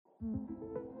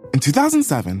In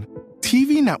 2007,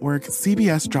 TV network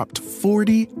CBS dropped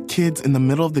 40 kids in the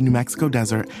middle of the New Mexico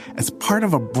desert as part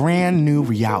of a brand new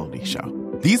reality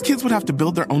show. These kids would have to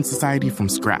build their own society from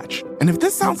scratch. And if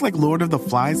this sounds like Lord of the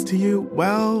Flies to you,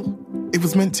 well, it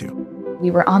was meant to. We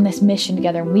were on this mission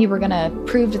together, and we were going to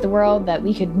prove to the world that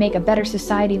we could make a better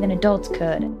society than adults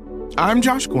could. I'm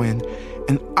Josh Gwynn,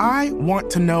 and I want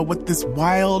to know what this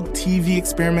wild TV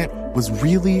experiment was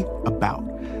really about.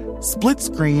 Split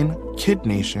Screen Kid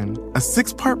Nation, a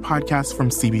 6-part podcast from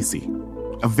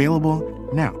CBC. Available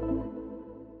now.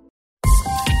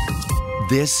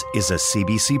 This is a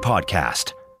CBC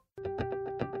podcast.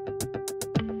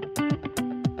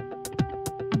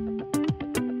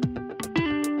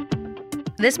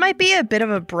 This might be a bit of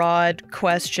a broad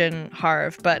question,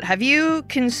 Harv, but have you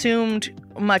consumed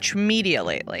much media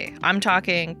lately? I'm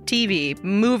talking TV,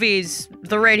 movies,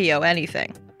 the radio,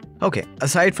 anything. Okay,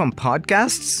 aside from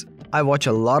podcasts, I watch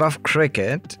a lot of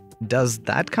cricket. Does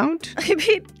that count? I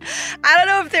mean, I don't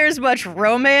know if there's much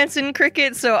romance in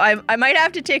cricket, so I might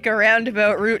have to take a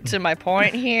roundabout route to my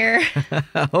point here.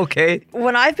 Okay.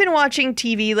 When I've been watching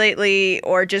TV lately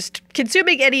or just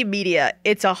consuming any media,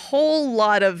 it's a whole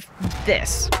lot of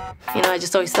this. You know, I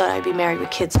just always thought I'd be married with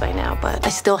kids by now, but I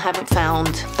still haven't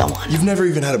found the one. You've never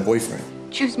even had a boyfriend.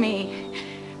 Choose me.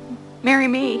 Marry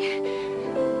me.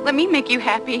 Let me make you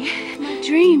happy. My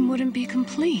dream wouldn't be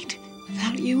complete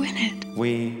without you in it.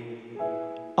 We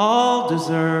all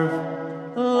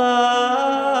deserve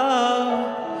love.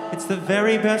 It's the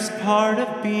very best part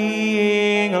of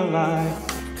being alive.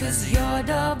 'Cause you're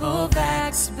double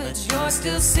vax, but you're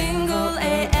still single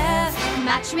AF.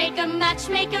 Matchmaker,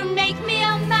 matchmaker, make me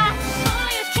a match. Oh,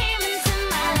 you came into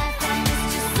my life, I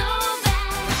missed you so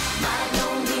bad. My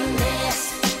loneliness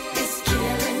is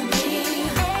killing me.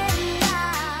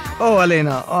 Oh,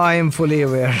 Elena, I am fully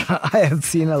aware. I have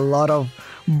seen a lot of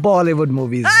Bollywood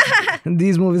movies.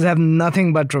 These movies have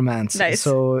nothing but romance. Nice.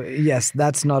 So, yes,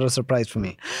 that's not a surprise for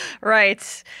me.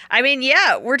 Right. I mean,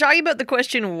 yeah, we're talking about the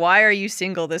question, why are you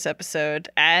single this episode?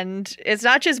 And it's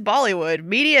not just Bollywood.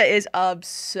 Media is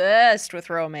obsessed with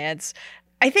romance.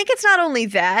 I think it's not only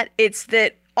that, it's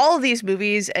that all of these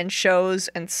movies and shows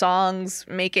and songs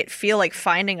make it feel like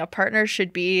finding a partner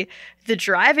should be the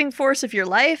driving force of your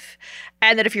life.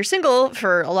 And that if you're single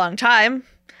for a long time,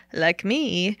 like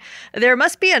me, there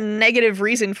must be a negative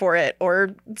reason for it or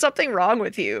something wrong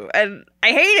with you. And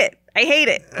I hate it. I hate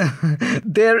it.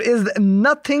 There is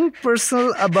nothing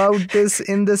personal about this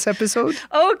in this episode.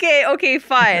 Okay,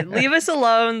 fine. Leave us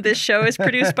alone. This show is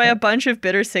produced by a bunch of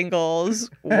bitter singles.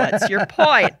 What's your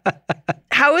point?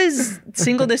 How has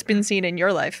singleness been seen in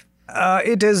your life?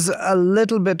 It is a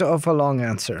little bit of a long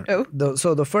answer. Oh.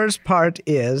 So the first part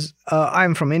is,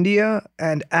 I'm from India,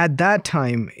 and at that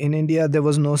time in India, there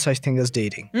was no such thing as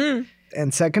dating.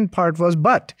 And second part was,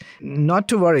 but not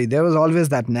to worry, there was always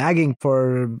that nagging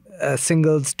for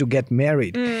singles to get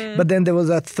married. But then there was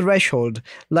a threshold,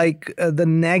 like the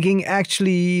nagging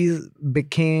actually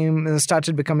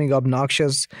started becoming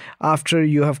obnoxious after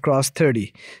you have crossed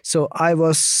 30. So I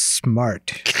was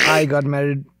smart. I got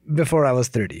married before I was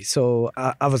 30, so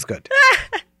I was good.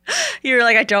 You're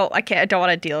like, I don't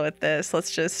want to deal with this.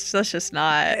 Let's just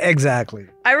not. Exactly.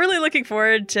 I'm really looking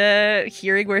forward to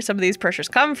hearing where some of these pressures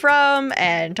come from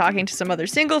and talking to some other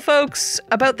single folks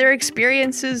about their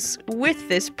experiences with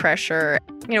this pressure.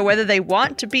 You know, whether they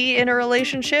want to be in a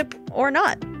relationship or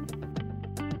not.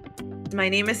 My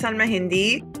name is Salma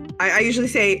Hindi. I usually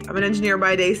say I'm an engineer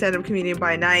by day, stand-up comedian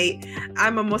by night.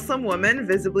 I'm a Muslim woman,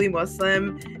 visibly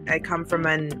Muslim. I come from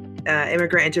an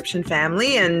immigrant Egyptian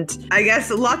family, and I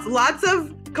guess lots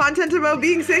of content about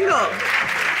being single.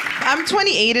 I'm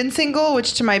 28 and single,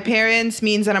 which to my parents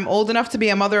means that I'm old enough to be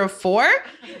a mother of 4,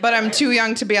 but I'm too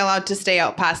young to be allowed to stay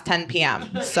out past 10 p.m.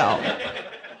 So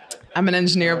I'm an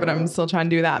engineer, but I'm still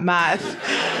trying to do that math.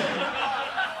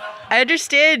 I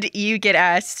understand you get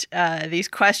asked these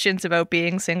questions about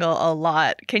being single a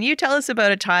lot. Can you tell us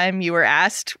about a time you were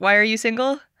asked, why are you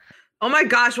single? Oh my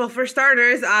gosh. Well, for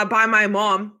starters, by my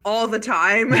mom all the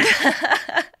time.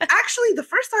 Actually, the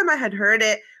first time I had heard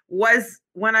it was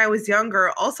when I was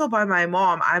younger, also by my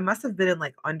mom. I must have been in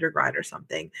like undergrad or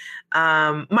something.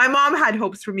 My mom had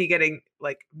hopes for me getting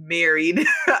like married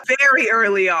very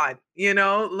early on, you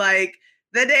know, like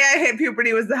the day I hit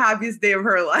puberty was the happiest day of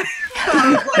her life.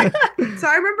 So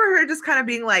I remember her just kind of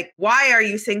being like, why are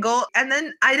you single? And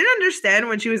then I didn't understand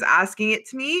when she was asking it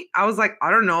to me. I was like,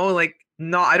 I don't know, like,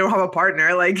 no, I don't have a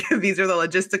partner. Like, these are the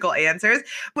logistical answers.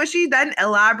 What she then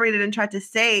elaborated and tried to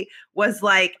say was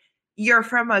like, you're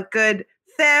from a good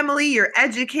family, you're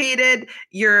educated,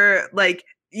 you're like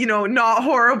not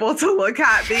horrible to look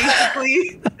at,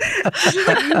 basically. She's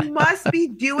like, you must be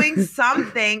doing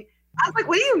something. I was like,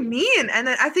 what do you mean? And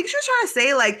then I think she was trying to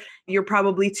say, like, you're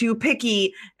probably too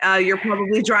picky. You're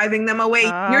probably driving them away.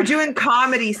 You're doing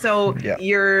comedy, so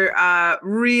you're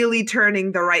really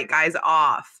turning the right guys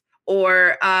off.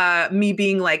 Or me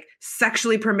being like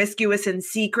sexually promiscuous in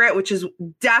secret, which is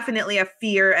definitely a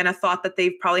fear and a thought that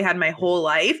they've probably had my whole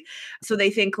life. So they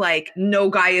think like no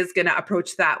guy is going to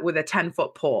approach that with a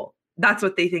 10-foot pole. That's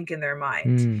what they think in their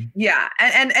mind. Yeah.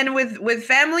 And with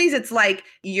families, it's like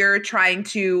you're trying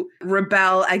to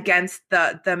rebel against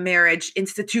the marriage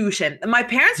institution. My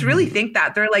parents really think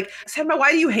that. They're like, Selma,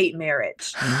 why do you hate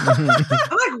marriage? I'm like,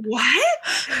 what?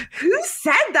 Who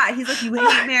said that? He's like, you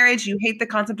hate marriage. You hate the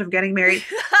concept of getting married.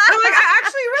 I'm like, I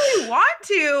actually really want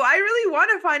to. I really want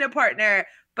to find a partner.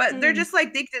 But they're just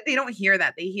like, they don't hear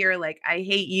that. They hear like, I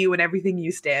hate you and everything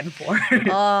you stand for.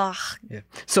 Yeah.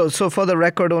 So for the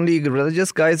record, only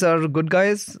religious guys are good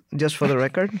guys, just for the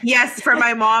record? Yes, for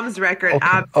my mom's record. Okay.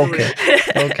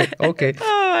 Absolutely. Okay.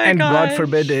 Oh God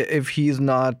forbid if he's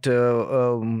not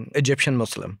Egyptian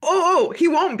Muslim. Oh, he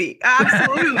won't be.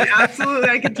 Absolutely. Absolutely.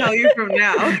 I can tell you from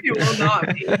now, he will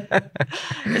not be.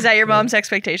 Is that your mom's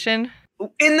expectation?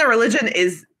 In the religion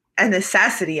is a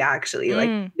necessity, actually. Like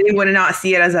they would not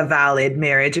see it as a valid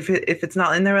marriage if it's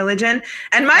not in the religion.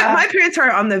 And my parents are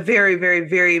on the very, very,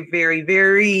 very, very,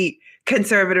 very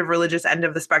conservative religious end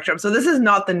of the spectrum. So this is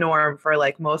not the norm for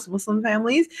like most Muslim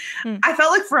families. I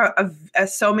felt like for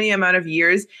so many amount of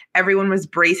years, everyone was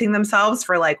bracing themselves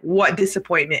for like, what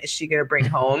disappointment is she going to bring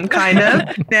home? Kind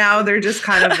of. Now they're just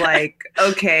kind of like,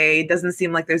 okay, doesn't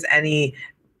seem like there's any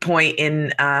point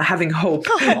in having hope.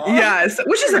 Yes,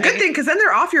 which is a good thing because then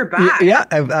they're off your back. Yeah,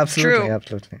 absolutely. True.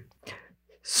 Absolutely.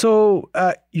 So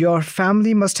your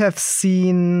family must have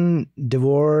seen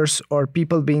divorce or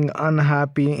people being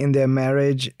unhappy in their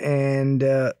marriage, and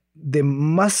they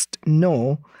must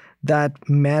know that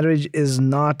marriage is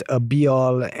not a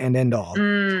be-all and end-all.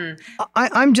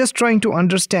 I'm just trying to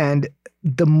understand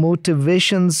the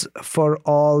motivations for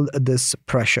all this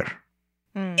pressure.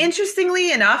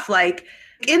 Interestingly enough, like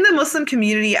in the Muslim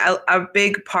community, a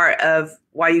big part of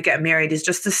why you get married is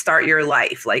just to start your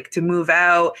life, like to move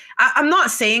out. I'm not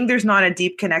saying there's not a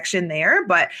deep connection there,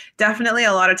 but definitely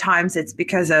a lot of times it's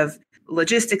because of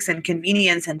logistics and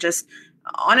convenience and just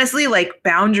honestly like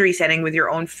boundary setting with your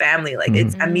own family. Like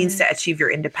it's a means to achieve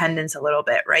your independence a little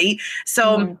bit, right?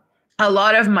 So a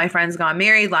lot of my friends got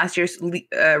married last year,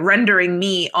 rendering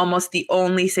me almost the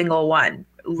only single one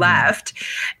left.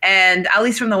 And at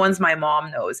least from the ones my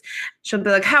mom knows, she'll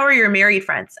be like, how are your married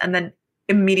friends? And then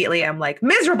immediately I'm like,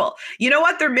 miserable. You know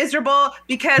what? They're miserable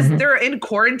because they're in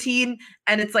quarantine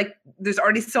and it's like there's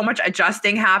already so much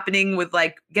adjusting happening with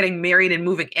like getting married and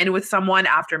moving in with someone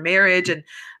after marriage. And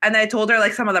I told her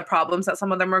like some of the problems that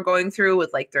some of them are going through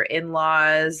with like their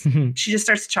in-laws. She just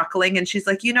starts chuckling and she's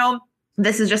like,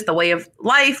 this is just the way of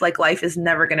life. Like life is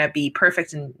never going to be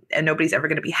perfect and nobody's ever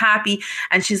going to be happy.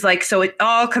 And she's like, so it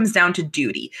all comes down to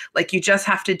duty. Like you just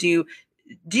have to do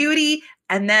duty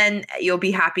and then you'll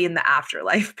be happy in the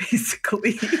afterlife,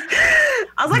 basically.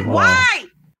 I was like, why?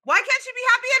 Why can't you be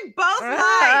happy in both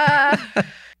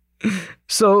lives?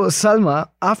 So Salma,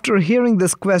 after hearing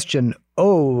this question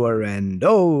over and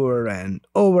over and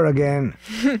over again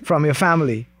from your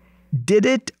family, did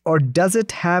it or does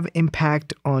it have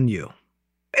impact on you?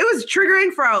 It was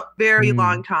triggering for a very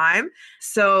long time.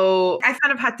 So I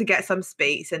kind of had to get some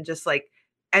space and just like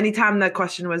anytime that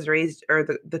question was raised or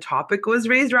the topic was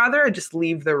raised, rather, I'd just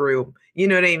leave the room. You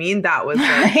know what I mean? That was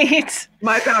like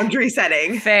my boundary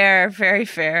setting. Fair, very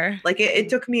fair. Like it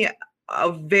took me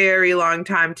a very long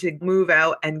time to move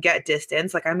out and get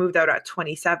distance. Like I moved out at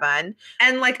 27.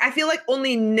 And like I feel like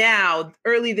only now,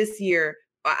 early this year,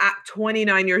 at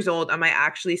 29 years old, am I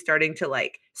actually starting to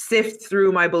like sift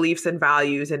through my beliefs and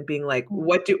values and being like,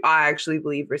 what do I actually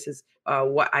believe versus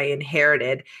what I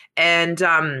inherited? And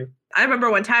I remember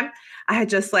one time I had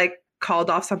just like called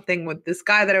off something with this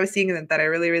guy that I was seeing that I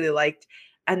really, really liked.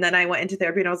 And then I went into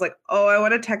therapy and I was like, oh, I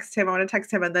want to text him.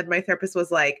 And then my therapist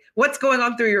was like, what's going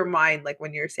on through your mind? Like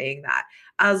when you're saying that,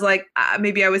 I was like,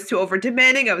 maybe I was too over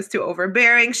demanding. I was too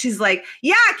overbearing. She's like,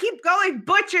 yeah, keep going.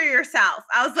 Butcher yourself.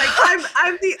 I was like,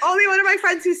 I'm the only one of my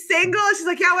friends who's single. She's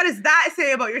like, yeah, what does that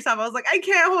say about yourself? I was like, I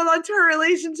can't hold on to a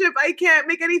relationship. I can't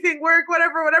make anything work,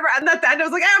 whatever. And at the end I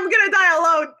was like, I'm going to die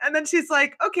alone. And then she's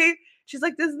like, okay. She's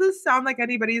like, does this sound like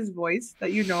anybody's voice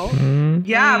that you know?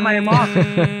 Yeah, my mom.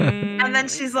 And then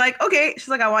she's like, okay. She's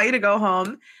like, I want you to go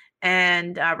home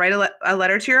and write a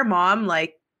letter to your mom,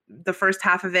 like the first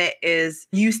half of it is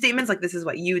you statements, like this is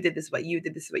what you did, this is what you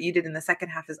did, this is what you did. And the second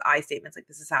half is I statements, like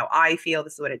this is how I feel,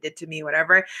 this is what it did to me,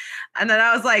 whatever. And then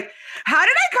I was like, how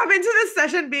did I come into this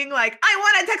session being like, I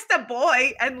want to text a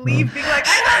boy, and leave being like,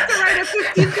 I have to write a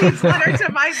 15-page letter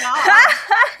to my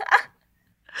mom?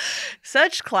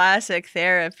 Such classic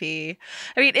therapy.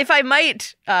 I mean, if I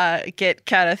might get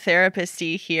kind of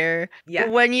therapist-y here,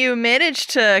 when you manage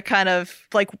to kind of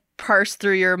like parse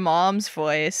through your mom's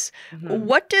voice,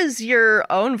 what does your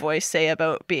own voice say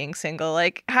about being single?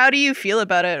 Like, how do you feel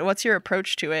about it? What's your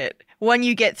approach to it when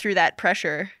you get through that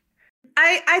pressure?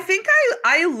 I think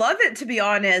I love it, to be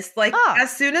honest. Like,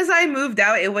 as soon as I moved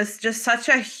out, it was just such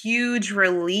a huge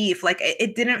relief. Like,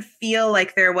 it didn't feel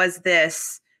like there was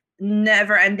this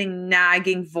never-ending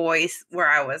nagging voice where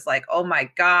I was like, oh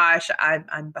my gosh,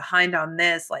 I'm behind on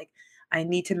this. Like, I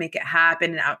need to make it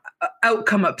happen. An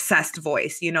outcome obsessed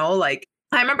voice, you know? Like,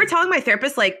 I remember telling my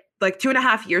therapist like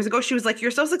 2.5 years ago, she was like,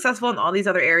 you're so successful in all these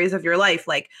other areas of your life,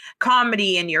 like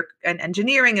comedy and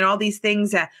engineering and all these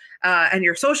things, and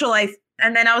your social life.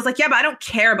 And then I was like, yeah, but I don't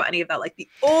care about any of that. Like, the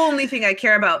only thing I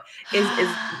care about is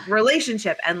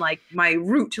relationship and like my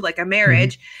route to like a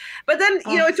marriage. But then,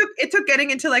 you know, it took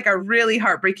getting into like a really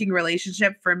heartbreaking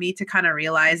relationship for me to kind of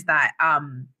realize that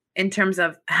in terms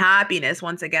of happiness,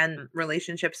 once again,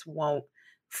 relationships won't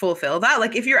fulfill that.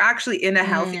 Like, if you're actually in a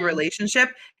healthy relationship,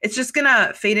 it's just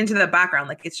gonna fade into the background.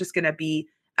 Like, it's just gonna be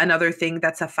another thing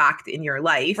that's a fact in your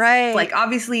life. Right. Like,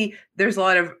 obviously there's a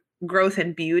lot of growth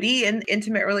and beauty in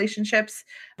intimate relationships,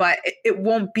 but it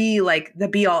won't be like the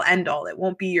be all end all. It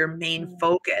won't be your main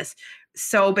focus.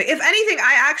 So, but if anything,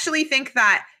 I actually think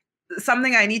that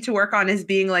something I need to work on is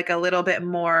being like a little bit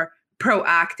more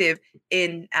proactive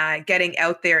in getting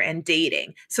out there and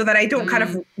dating, so that I don't kind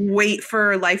of wait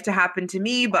for life to happen to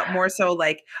me, but more so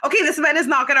like, okay, this man is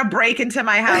not going to break into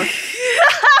my house.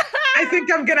 I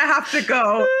think I'm going to have to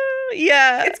go.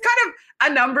 Yeah. It's kind of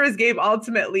a numbers game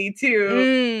ultimately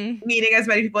too, meeting as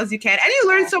many people as you can. And you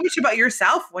learn so much about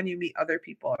yourself when you meet other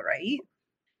people, right?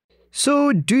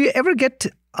 So do you ever get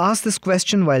asked this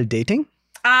question while dating?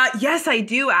 Yes, I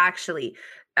do actually.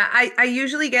 I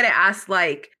usually get it asked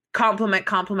like, compliment.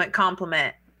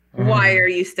 Why are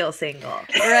you still single?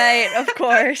 Right, of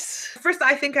course. First,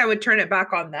 I think I would turn it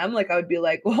back on them. Like, I would be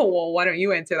like, well, why don't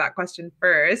you answer that question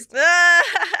first?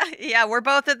 Yeah, we're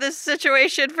both in this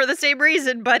situation for the same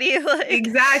reason, buddy. Like...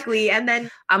 Exactly. And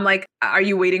then I'm like, are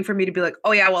you waiting for me to be like,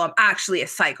 oh yeah, well, I'm actually a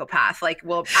psychopath. Like,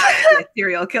 well, I'm actually a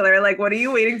serial killer. Like, what are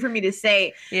you waiting for me to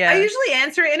say? Yeah. I usually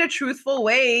answer it in a truthful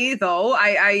way, though.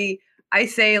 I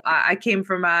say I came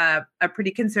from a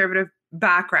pretty conservative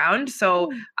background,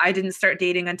 so I didn't start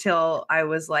dating until I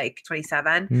was like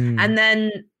 27. And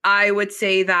then I would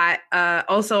say that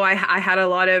also I had a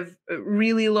lot of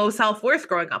really low self-worth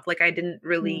growing up. Like, I didn't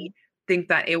really think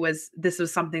that this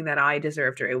was something that I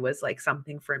deserved, or it was like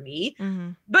something for me.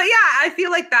 But yeah, I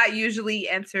feel like that usually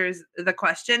answers the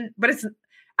question, but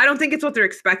I don't think it's what they're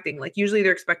expecting. Like, usually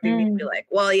they're expecting me to be like,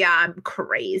 well, yeah, I'm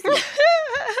crazy.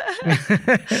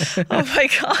 Oh my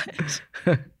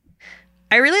God.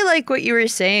 I really like what you were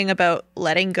saying about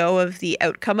letting go of the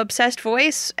outcome-obsessed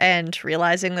voice and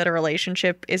realizing that a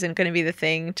relationship isn't going to be the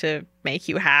thing to make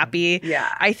you happy. Yeah.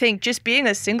 I think just being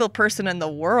a single person in the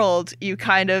world, you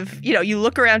kind of, you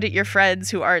look around at your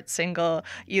friends who aren't single,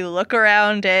 you look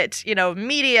around at,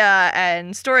 media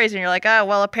and stories, and you're like, oh,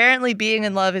 well, apparently being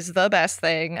in love is the best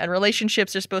thing, and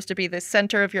relationships are supposed to be the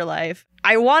center of your life.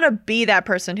 I want to be that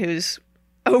person who's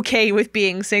okay with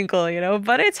being single,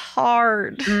 but it's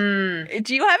hard. Do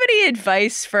you have any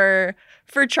advice for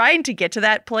trying to get to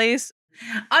that place?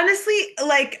 Honestly,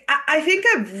 like, I think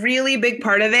a really big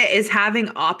part of it is having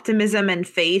optimism and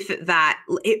faith that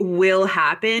it will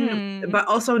happen, but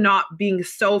also not being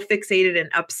so fixated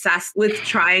and obsessed with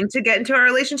trying to get into a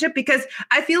relationship, because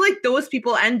I feel like those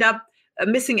people end up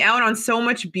missing out on so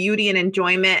much beauty and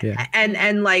enjoyment,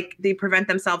 and like they prevent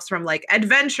themselves from like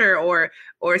adventure or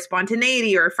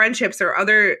spontaneity or friendships or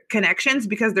other connections,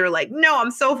 because they're like, no, I'm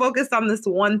so focused on this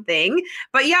one thing.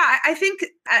 But yeah, I think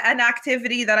an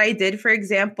activity that I did, for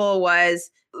example, was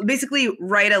basically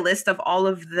write a list of all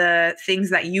of the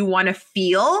things that you want to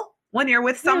feel when you're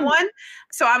with someone.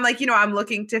 So I'm like, I'm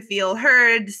looking to feel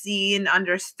heard, seen,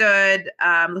 understood.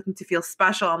 I'm looking to feel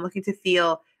special. I'm looking to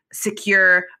feel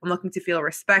secure. I'm looking to feel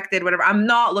respected, whatever. I'm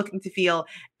not looking to feel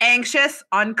anxious,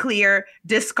 unclear,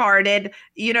 discarded.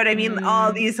 You know what I mean?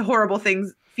 All these horrible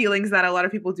feelings that a lot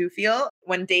of people do feel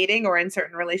when dating or in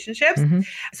certain relationships.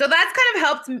 So that's kind of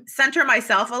helped center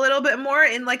myself a little bit more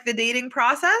in like the dating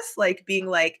process, like being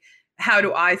like, how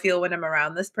do I feel when I'm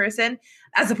around this person?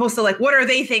 As opposed to like, what are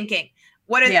they thinking?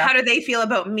 How do they feel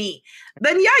about me?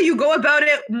 Then you go about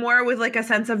it more with like a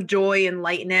sense of joy and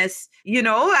lightness,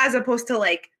 as opposed to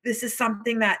like, this is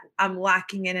something that I'm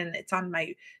lacking in and it's on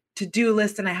my to-do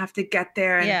list and I have to get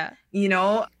there.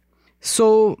 And,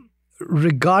 So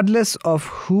regardless of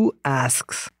who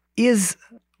asks, is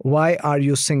why are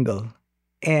you single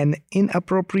an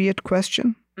inappropriate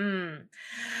question?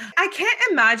 I can't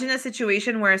imagine a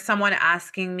situation where someone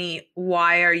asking me,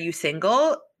 why are you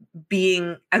single,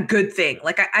 being a good thing.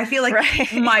 Like, I feel like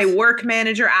my work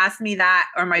manager asked me that,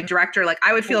 or my director, like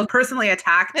I would feel personally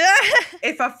attacked.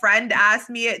 If a friend asked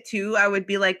me it too, I would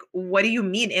be like, what do you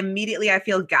mean? Immediately I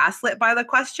feel gaslit by the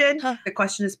question. The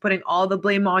question is putting all the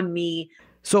blame on me.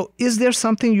 So is there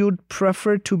something you'd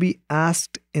prefer to be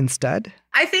asked instead?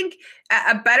 I think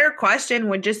a better question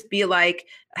would just be like,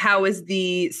 how is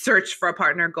the search for a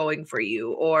partner going for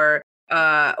you? Or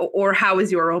how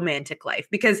is your romantic life?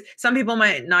 Because some people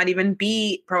might not even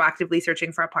be proactively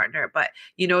searching for a partner, but,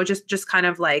 just kind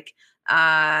of like,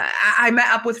 I met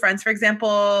up with friends, for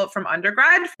example, from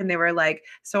undergrad, and they were like,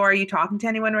 so are you talking to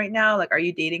anyone right now? Like, are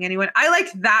you dating anyone? I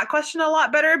liked that question a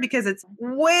lot better because it's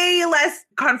way less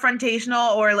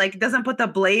confrontational, or like doesn't put the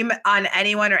blame on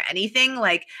anyone or anything.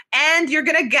 Like, and you're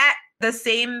going to get the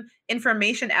same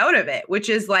information out of it, which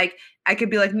is like, I could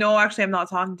be like, no, actually, I'm not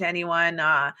talking to anyone.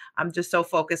 I'm just so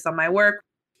focused on my work.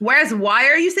 Whereas why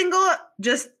are you single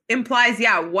just implies,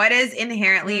 what is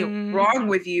inherently wrong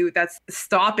with you that's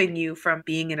stopping you from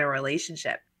being in a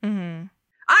relationship?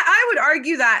 I would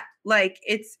argue that like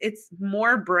it's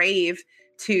more brave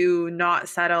to not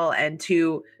settle and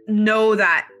to know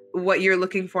that what you're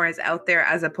looking for is out there,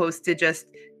 as opposed to just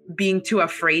being too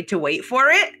afraid to wait for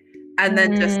it. And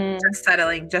then just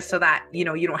settling just so that, you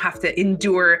don't have to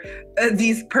endure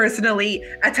these personally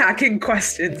attacking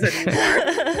questions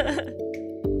anymore.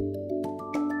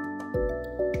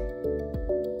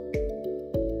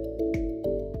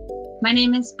 My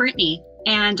name is Brittany,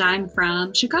 and I'm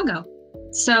from Chicago.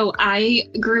 So I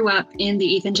grew up in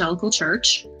the evangelical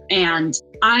church, and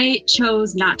I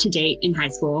chose not to date in high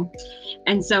school.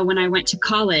 And so when I went to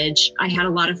college, I had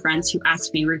a lot of friends who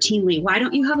asked me routinely, why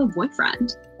don't you have a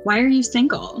boyfriend? Why are you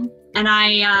single? And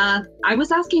I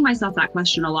was asking myself that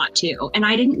question a lot too. And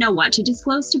I didn't know what to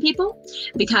disclose to people,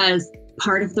 because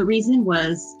part of the reason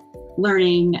was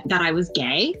learning that I was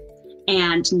gay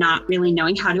and not really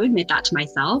knowing how to admit that to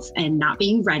myself and not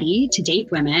being ready to date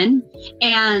women.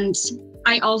 And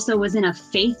I also was in a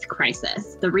faith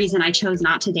crisis. The reason I chose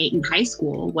not to date in high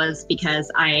school was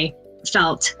because I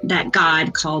felt that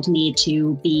God called me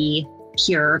to be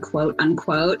pure, quote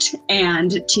unquote,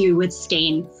 and to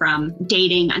abstain from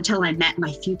dating until I met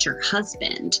my future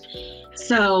husband.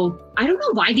 So I don't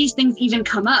know why these things even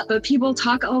come up, but people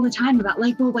talk all the time about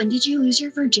like, well, when did you lose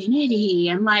your virginity?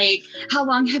 And like, how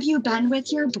long have you been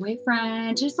with your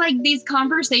boyfriend? Just like these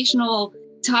conversational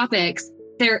topics,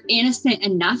 they're innocent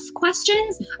enough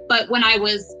questions. But when I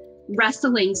was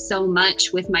wrestling so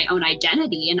much with my own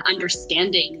identity and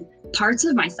understanding parts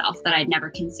of myself that I'd never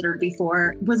considered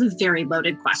before, was a very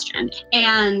loaded question.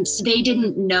 And they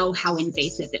didn't know how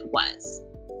invasive it was.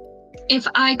 If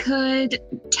I could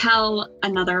tell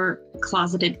another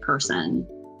closeted person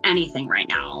anything right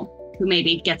now, who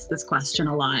maybe gets this question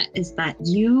a lot, is that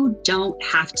you don't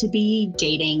have to be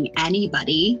dating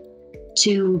anybody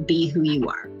to be who you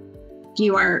are.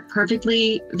 You are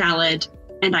perfectly valid.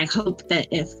 And I hope that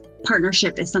if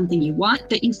partnership is something you want,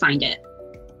 that you find it.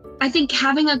 I think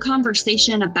having a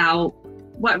conversation about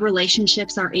what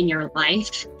relationships are in your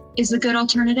life is a good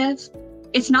alternative.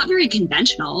 It's not very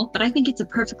conventional, but I think it's a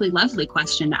perfectly lovely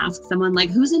question to ask someone, like,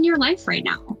 who's in your life right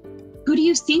now? Who do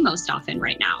you see most often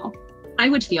right now? I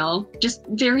would feel just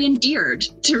very endeared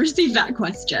to receive that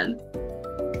question.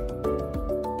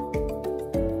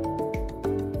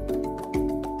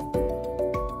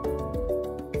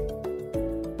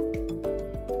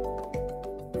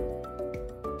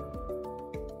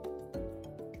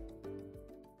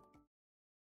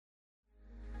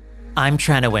 I'm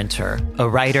Trana Winter, a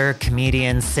writer,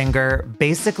 comedian, singer,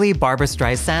 basically Barbra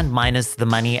Streisand minus the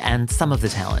money and some of the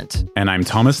talent. And I'm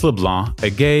Thomas LeBlanc,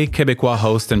 a gay Quebecois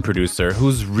host and producer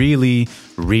who's really,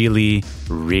 really,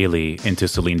 really into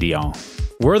Celine Dion.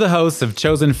 We're the hosts of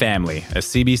Chosen Family, a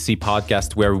CBC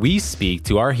podcast where we speak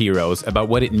to our heroes about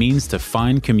what it means to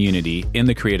find community in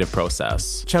the creative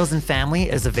process. Chosen Family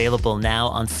is available now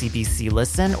on CBC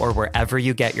Listen or wherever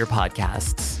you get your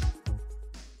podcasts.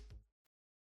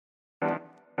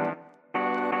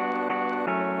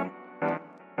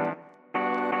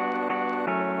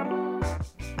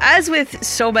 As with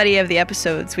so many of the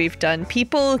episodes we've done,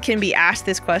 people can be asked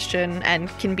this question and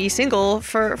can be single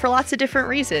for lots of different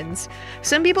reasons.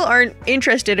 Some people aren't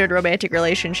interested in romantic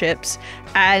relationships,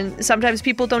 and sometimes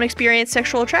people don't experience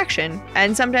sexual attraction,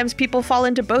 and sometimes people fall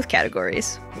into both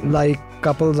categories. Like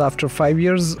couples after 5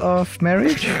 years of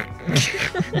marriage?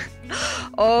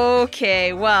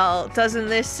 Okay, well, doesn't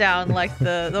this sound like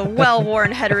the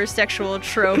well-worn heterosexual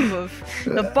trope of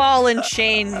the ball and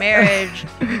chain marriage?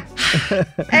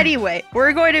 Anyway,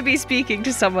 we're going to be speaking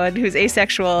to someone who's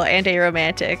asexual and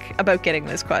aromantic about getting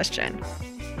this question.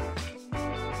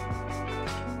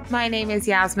 My name is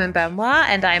Yasmin Benoit,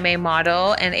 and I'm a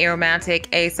model and aromantic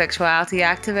asexuality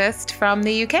activist from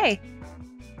the UK.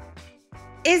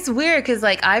 It's weird because,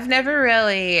 like, I've never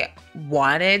really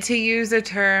wanted to use the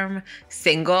term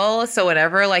single. So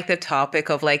whenever, like, the topic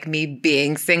of, like, me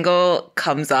being single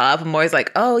comes up, I'm always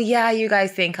like, oh, yeah, you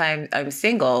guys think I'm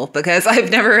single, because I've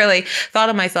never really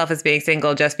thought of myself as being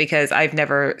single just because I've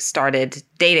never started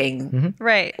dating. Mm-hmm.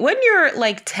 Right. When you're,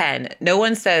 like, 10, no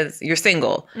one says you're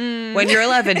single. When you're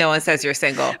 11, no one says you're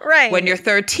single. Right. When you're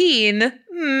 13...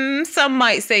 some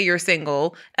might say you're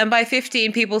single. And by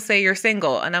 15, people say you're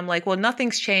single. And I'm like, well,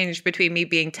 nothing's changed between me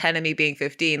being 10 and me being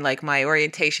 15. Like, my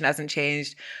orientation hasn't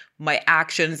changed. My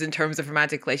actions in terms of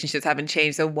romantic relationships haven't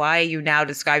changed. So why are you now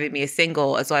describing me as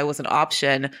single as though I was an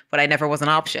option, but I never was an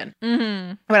option?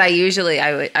 Mm-hmm. But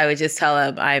I would just tell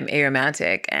them I'm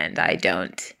aromantic and I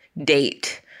don't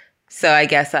date. So I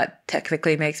guess that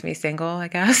technically makes me single, I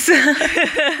guess.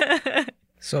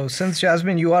 So since,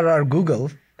 Jasmine, you are our Google...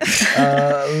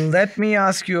 let me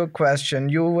ask you a question.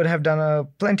 You would have done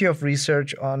plenty of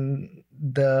research on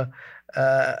the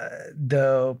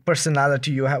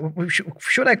personality you have.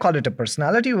 Should I call it a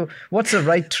personality? What's the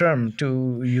right term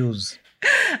to use?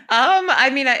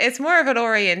 I mean, it's more of an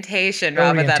orientation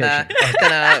rather than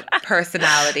a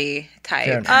personality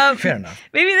type. Fair enough.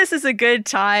 Maybe this is a good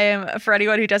time for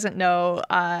anyone who doesn't know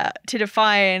to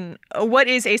define what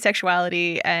is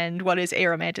asexuality and what is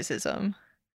aromanticism.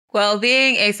 Well,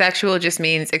 being asexual just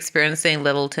means experiencing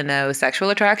little to no sexual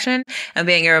attraction, and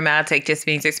being aromantic just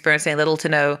means experiencing little to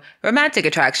no romantic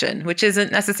attraction, which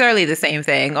isn't necessarily the same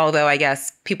thing, although I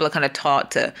guess people are kind of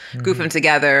taught to group them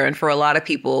together, and for a lot of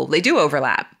people, they do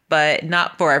overlap, but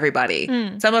not for everybody.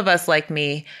 Some of us, like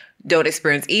me, don't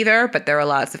experience either, but there are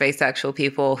lots of asexual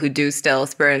people who do still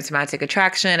experience romantic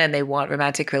attraction and they want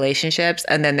romantic relationships.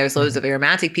 And then there's loads of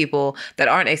aromantic people that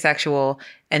aren't asexual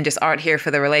and just aren't here for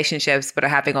the relationships, but are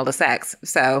having all the sex.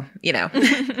 So, you know.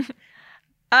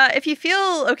 If you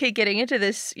feel okay getting into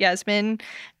this, Yasmin,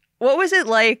 what was it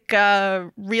like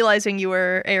realizing you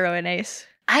were aro and ace?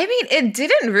 I mean, it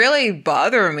didn't really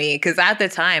bother me because at the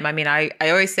time, I mean, I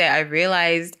always say I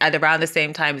realized at around the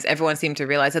same time as everyone seemed to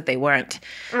realize that they weren't.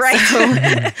 Right. So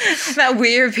that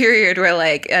weird period where,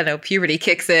 like, I don't know, puberty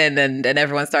kicks in and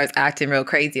everyone starts acting real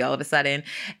crazy all of a sudden.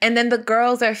 And then the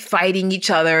girls are fighting each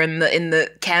other in the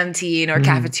canteen or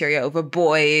cafeteria over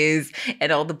boys.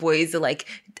 And all the boys are like,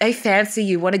 I fancy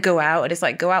you, want to go out? And it's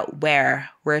like, go out where?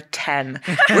 We're 10.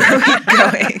 Where are we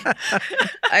going?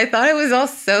 I thought it was all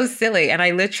so silly. And I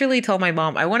literally told my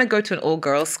mom, I want to go to an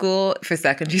all-girls school for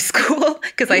secondary school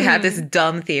because I had this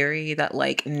dumb theory that,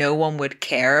 like, no one would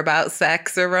care about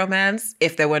sex or romance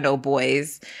if there were no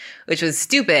boys, which was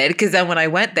stupid because then when I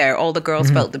went there, all the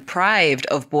girls felt deprived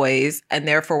of boys and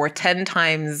therefore were 10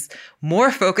 times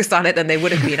more focused on it than they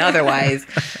would have been otherwise.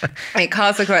 And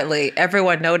consequently,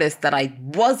 everyone noticed that I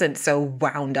wasn't so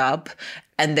wound up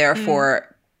and therefore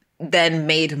then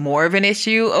made more of an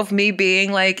issue of me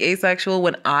being, like, asexual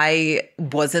when I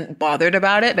wasn't bothered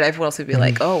about it. But everyone else would be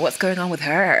like, oh, what's going on with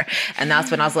her? And that's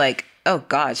when I was like, oh,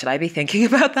 God, should I be thinking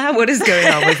about that? What is going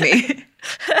on with me?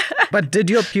 But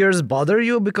did your peers bother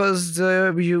you because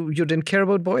you didn't care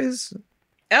about boys?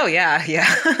 Oh, yeah.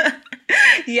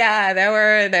 Yeah, there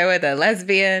were the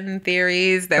lesbian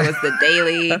theories. There was the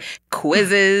daily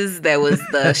quizzes. There was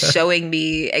the showing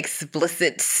me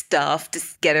explicit stuff to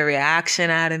get a reaction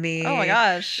out of me. Oh my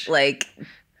gosh. Like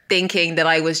thinking that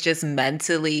I was just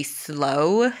mentally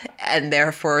slow and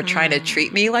therefore trying to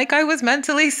treat me like I was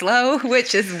mentally slow,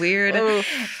 which is weird.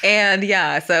 And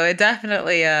yeah, so it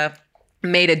definitely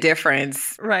made a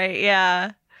difference. Right,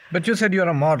 yeah. But you said you're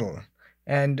a model.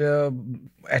 And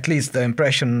at least the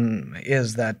impression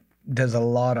is that there's a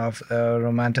lot of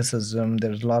romanticism,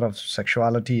 there's a lot of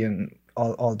sexuality and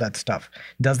all that stuff.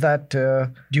 Does that, do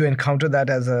you encounter that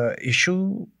as a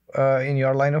issue in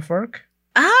your line of work?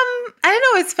 I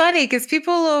don't know. It's funny because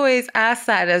people always ask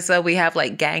that as though we have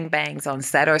like gangbangs on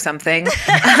set or something.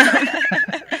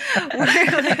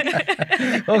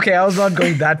 Okay, I was not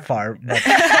going that far. But...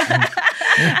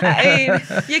 I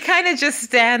mean, you kind of just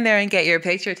stand there and get your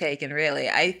picture taken, really.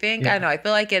 I think, I don't know, I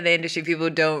feel like in the industry, people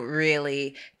don't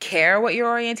really care what your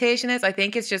orientation is. I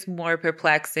think it's just more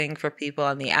perplexing for people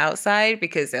on the outside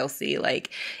because they'll see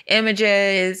like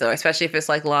images, or especially if it's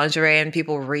like lingerie and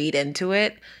people read into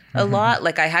it a lot.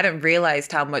 Like I hadn't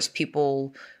realized how much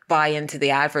people buy into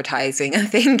the advertising and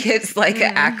think it's like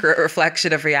an accurate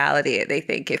reflection of reality. They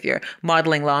think if you're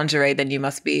modeling lingerie, then you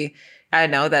must be, I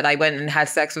don't know, that I went and had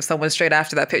sex with someone straight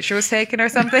after that picture was taken or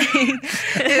something.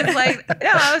 It's like,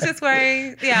 no, I was just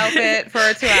wearing the outfit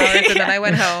for 2 hours and then I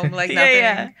went home. Like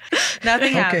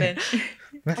nothing happened.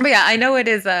 But yeah, I know it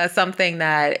is something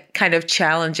that kind of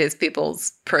challenges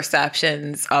people's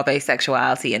perceptions of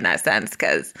asexuality in that sense,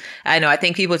 because I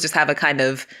think people just have a kind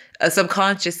of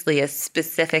subconsciously a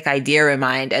specific idea in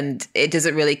mind, and it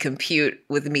doesn't really compute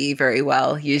with me very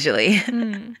well usually.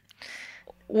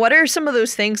 What are some of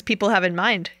those things people have in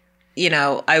mind? You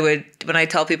know, when I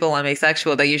tell people I'm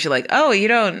asexual, they're usually like, oh, you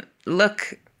don't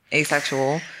look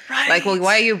asexual. Right. Like, well,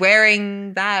 why are you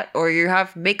wearing that? Or you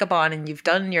have makeup on and you've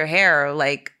done your hair.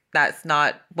 Like, that's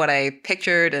not what I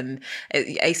pictured. And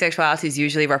asexuality is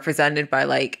usually represented by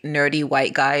like nerdy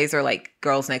white guys or like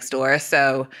girls next door.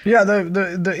 So yeah,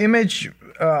 the image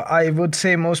I would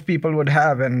say most people would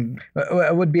have and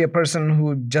would be a person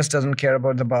who just doesn't care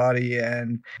about the body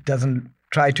and doesn't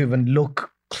try to even look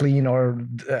clean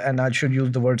and I should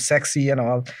use the word sexy and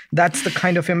all. That's the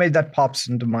kind of image that pops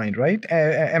into mind, right?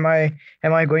 Am I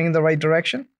going in the right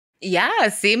direction? Yeah,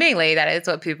 seemingly that is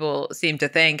what people seem to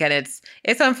think. And it's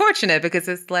unfortunate because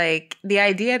it's like the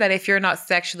idea that if you're not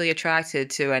sexually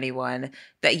attracted to anyone,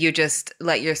 that you just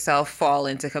let yourself fall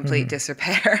into complete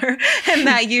disrepair and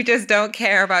that you just don't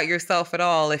care about yourself at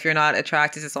all if you're not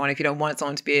attracted to someone, if you don't want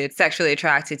someone to be sexually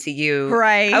attracted to you.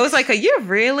 Right. I was like, are you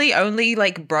really only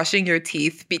like brushing your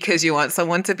teeth because you want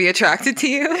someone to be attracted to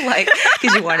you? Like,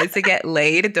 because you wanted to get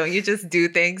laid? Don't you just do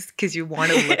things because you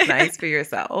want to look nice for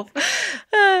yourself?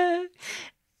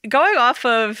 Going off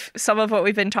of some of what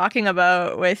we've been talking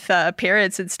about with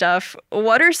periods and stuff,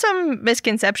 what are some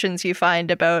misconceptions you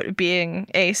find about being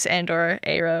ace and or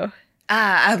aro?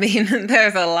 I mean,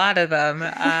 there's a lot of them.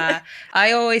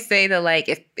 I always say that,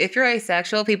 like, if you're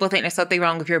asexual, people think there's something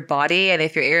wrong with your body. And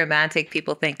if you're aromantic,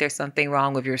 people think there's something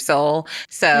wrong with your soul.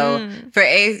 So for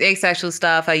asexual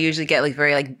stuff, I usually get, like,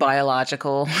 very, like,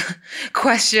 biological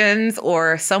questions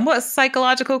or somewhat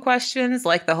psychological questions,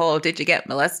 like the whole, did you get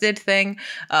molested thing?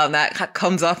 That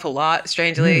comes up a lot,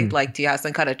 strangely. Like, do you have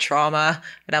some kind of trauma?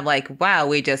 And I'm like, wow,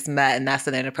 we just met and that's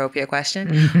an inappropriate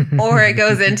question. Or it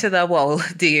goes into the, well,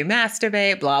 do you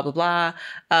masturbate, blah, blah, blah.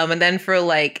 And then for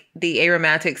like the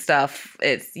aromantic stuff,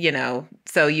 it's, you know,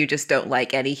 so you just don't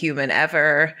like any human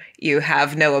ever. You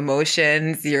have no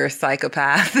emotions. You're a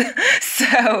psychopath.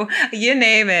 So you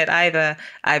name it.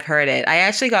 I've heard it. I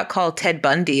actually got called Ted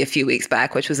Bundy a few weeks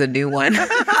back, which was a new one.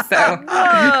 So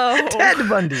Ted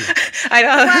Bundy. I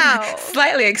know. Wow.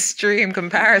 Slightly extreme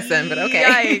comparison, but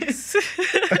okay. Yikes.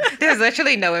 There's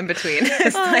literally no in between.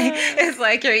 It's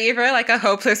like you're either like a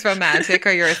hopeless romantic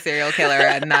or you're a serial killer,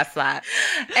 and that's that.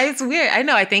 And it's weird. I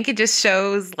know. I think it just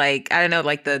shows, like, I don't know,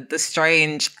 like the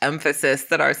strange emphasis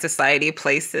that our society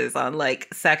places on like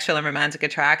sexual and romantic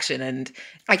attraction. And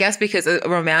I guess because a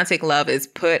romantic love is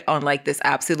put on like this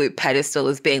absolute pedestal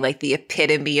as being like the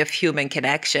epitome of human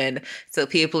connection. So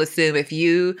people assume if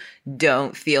you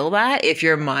don't feel that, if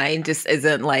your mind just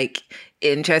isn't like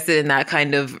interested in that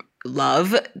kind of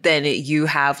love, then you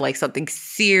have like something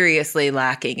seriously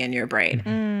lacking in your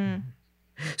brain.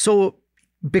 So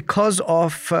because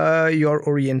of your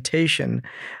orientation,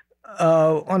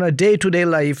 on a day-to-day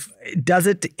life, does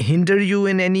it hinder you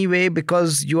in any way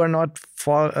because you are not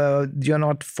you're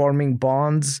not forming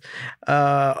bonds?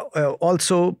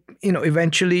 Also, you know,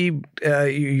 eventually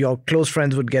your close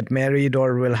friends would get married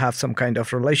or will have some kind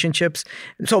of relationships.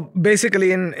 So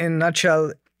basically, in a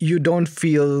nutshell, you don't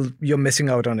feel you're missing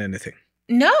out on anything.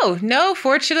 No,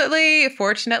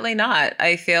 fortunately not.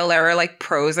 I feel there are like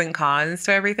pros and cons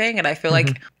to everything. And I feel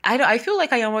like, I feel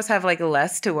like I almost have like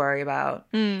less to worry about.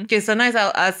 Because sometimes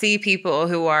I'll see people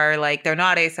who are like, they're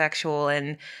not asexual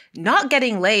and not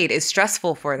getting laid is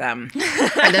stressful for them.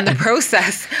 And then the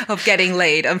process of getting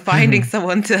laid and finding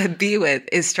someone to be with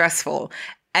is stressful.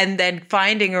 And then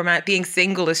being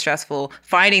single is stressful,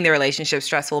 finding the relationship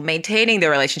stressful, maintaining the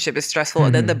relationship is stressful,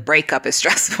 and then the breakup is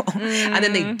stressful. And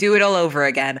then they do it all over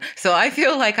again. So I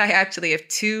feel like I actually have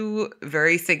two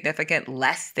very significant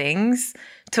less things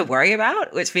to worry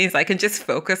about, which means I can just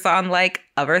focus on like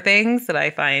other things that I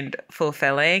find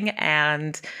fulfilling.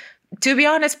 And to be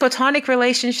honest, platonic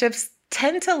relationships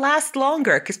tend to last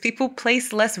longer because people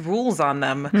place less rules on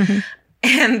them.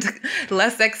 and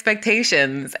less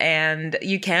expectations. And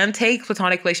you can take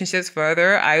platonic relationships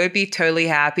further. I would be totally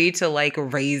happy to like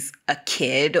raise a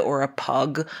kid or a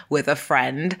pug with a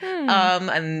friend.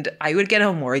 And I would get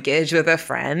a mortgage with a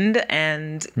friend.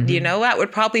 And you know what?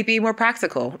 Would probably be more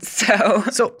practical.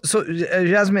 So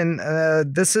Jasmine,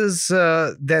 this is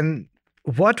then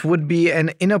what would be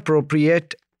an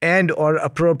inappropriate and or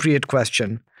appropriate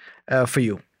question for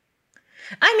you?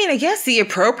 I mean, I guess the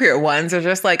appropriate ones are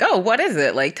just like, oh, what is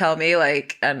it? Like, tell me,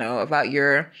 like, I don't know, about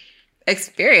your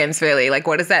experience, really. Like,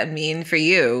 what does that mean for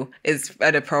you is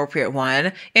an appropriate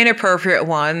one. Inappropriate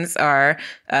ones are,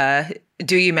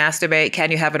 do you masturbate?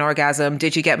 Can you have an orgasm?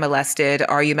 Did you get molested?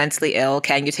 Are you mentally ill?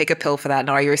 Can you take a pill for that?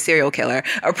 And are you a serial killer?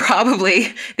 Are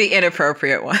probably the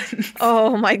inappropriate ones.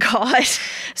 Oh my God.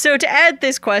 So to add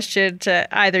this question to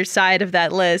either side of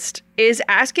that list, is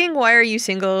asking why are you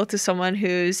single to someone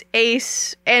who's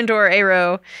ace and or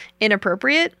aro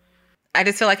inappropriate? I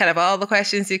just feel like out of all the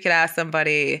questions you could ask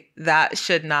somebody, that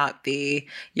should not be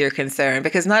your concern,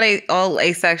 because not all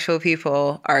asexual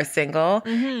people are single.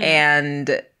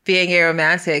 And being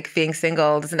aromantic, being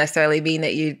single doesn't necessarily mean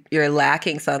that you're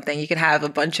lacking something. You can have a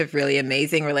bunch of really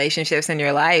amazing relationships in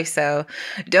your life. So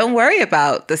don't worry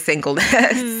about the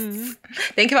singleness.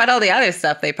 Think about all the other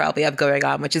stuff they probably have going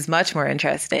on, which is much more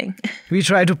interesting. We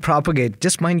try to propagate,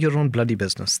 just mind your own bloody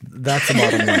business. That's the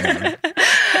bottom line.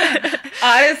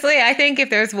 Honestly, I think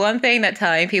if there's one thing that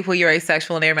telling people you're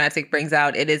asexual and aromantic brings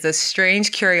out, it is a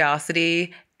strange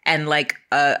curiosity and like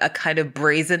a kind of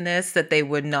brazenness that they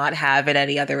would not have in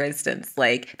any other instance.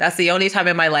 Like, that's the only time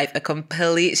in my life a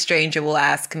complete stranger will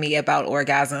ask me about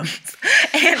orgasms.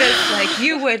 And it's like,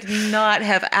 you would not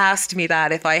have asked me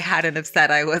that if I hadn't have said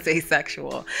I was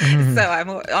asexual. So I'm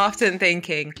often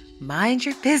thinking, mind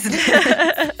your business.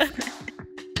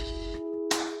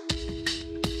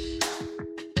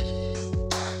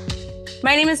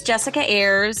 My name is Jessica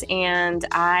Ayers, and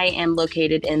I am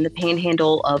located in the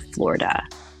Panhandle of Florida.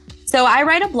 So I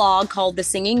write a blog called The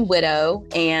Singing Widow,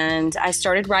 and I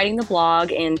started writing the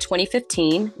blog in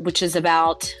 2015, which is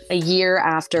about a year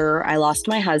after I lost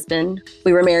my husband.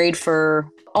 We were married for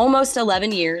almost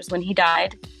 11 years when he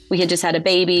died. We had just had a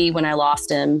baby when I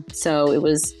lost him, so it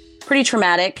was pretty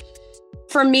traumatic.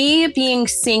 For me, being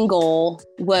single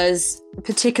was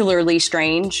particularly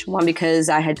strange, one, because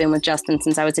I had been with Justin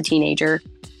since I was a teenager.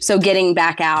 So getting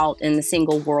back out in the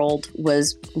single world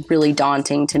was really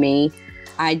daunting to me.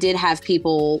 I did have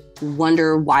people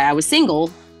wonder why I was single.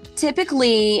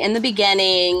 Typically, in the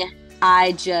beginning,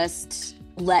 I just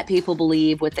let people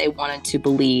believe what they wanted to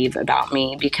believe about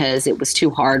me because it was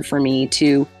too hard for me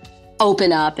to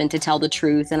open up and to tell the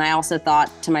truth. And I also thought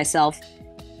to myself,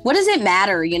 what does it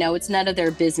matter? You know, it's none of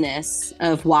their business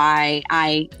of why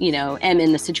I, am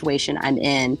in the situation I'm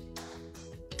in.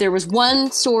 There was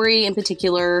one story in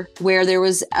particular where there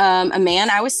was a man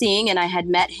I was seeing, and I had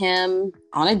met him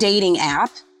on a dating app.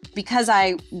 Because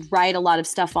I write a lot of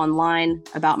stuff online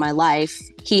about my life,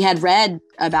 he had read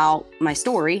about my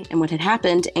story and what had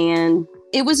happened. And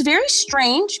it was very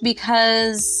strange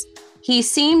because he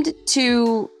seemed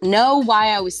to know why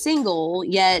I was single,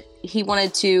 yet he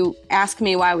wanted to ask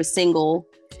me why I was single,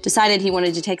 decided he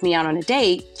wanted to take me out on a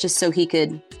date just so he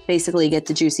could basically get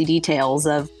the juicy details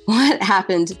of what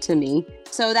happened to me.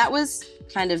 So that was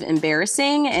kind of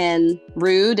embarrassing and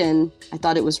rude, and I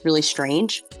thought it was really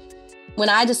strange. When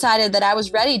I decided that I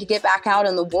was ready to get back out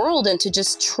in the world and to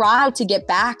just try to get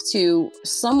back to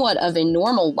somewhat of a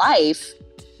normal life,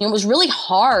 it was really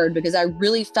hard because I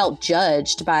really felt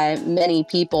judged by many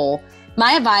people.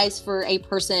 My advice for a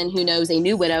person who knows a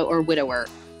new widow or widower,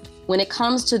 when it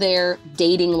comes to their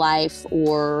dating life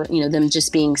or, them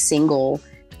just being single,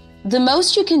 the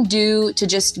most you can do to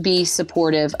just be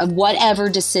supportive of whatever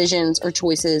decisions or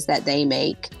choices that they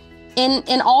make.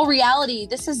 In all reality,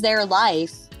 this is their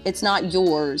life. It's not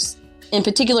yours. In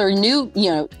particular,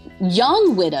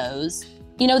 young widows,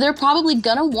 they're probably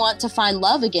gonna want to find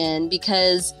love again,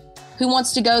 because who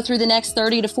wants to go through the next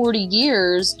 30 to 40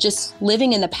 years just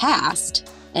living in the past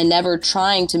and never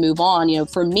trying to move on?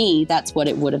 For me, that's what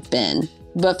it would have been.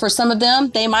 But for some of them,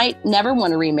 they might never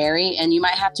want to remarry, and you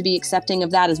might have to be accepting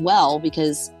of that as well,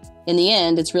 because in the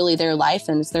end, it's really their life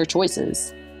and it's their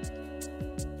choices.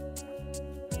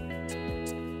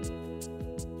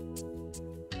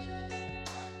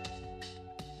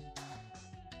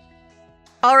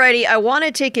 Alrighty, I want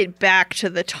to take it back to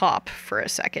the top for a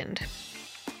second.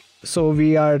 So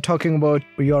we are talking about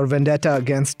your vendetta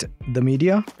against the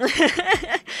media?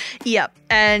 Yep.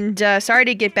 And sorry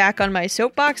to get back on my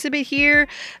soapbox a bit here,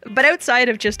 but outside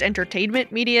of just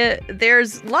entertainment media,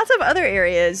 there's lots of other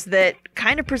areas that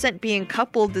kind of present being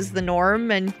coupled as the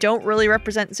norm and don't really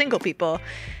represent single people.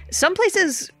 Some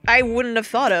places I wouldn't have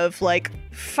thought of, like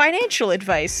financial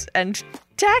advice and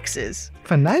taxes.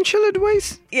 Financial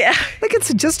advice? Yeah. Like,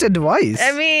 it's just advice.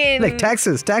 I mean... Like,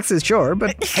 taxes, sure,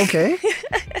 but okay.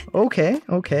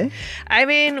 Okay. I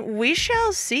mean, we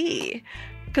shall see.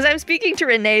 Because I'm speaking to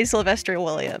Renee Sylvester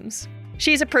Williams.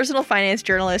 She's a personal finance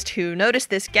journalist who noticed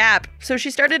this gap, so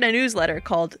she started a newsletter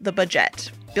called The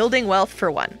Budget, Building Wealth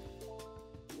for One.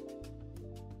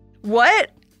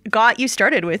 What got you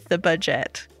started with The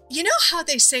Budget? You know how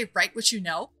they say write what you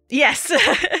know? Yes.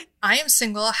 I am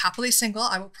single, happily single.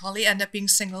 I will probably end up being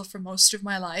single for most of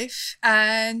my life.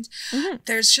 And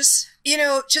there's just,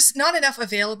 just not enough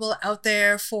available out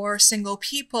there for single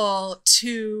people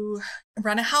to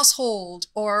run a household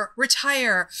or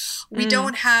retire. We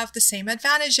don't have the same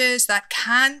advantages that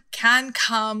can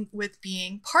come with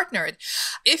being partnered.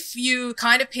 If you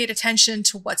kind of paid attention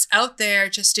to what's out there,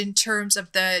 just in terms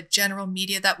of the general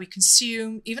media that we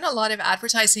consume, even a lot of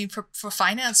advertising for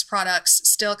finance products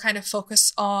still kind of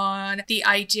focus on the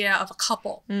idea of a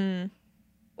couple.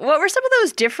 What were some of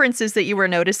those differences that you were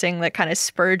noticing that kind of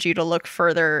spurred you to look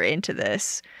further into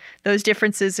this? Those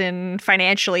differences in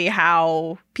financially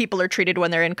how people are treated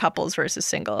when they're in couples versus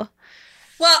single?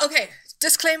 Well, okay.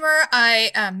 Disclaimer,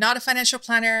 I am not a financial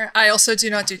planner. I also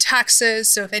do not do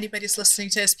taxes. So if anybody's listening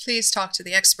to this, please talk to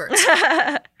the experts.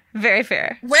 Very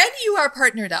fair. When you are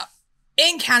partnered up,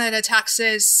 in Canada,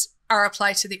 taxes are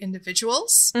applied to the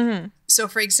individuals. So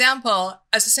for example,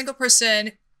 as a single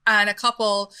person and a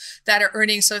couple that are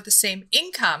earning sort of the same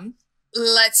income,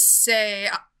 let's say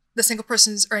the single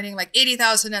person is earning like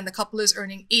 $80,000 and the couple is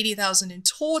earning $80,000 in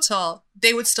total,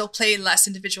 they would still pay less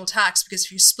individual tax because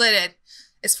if you split it,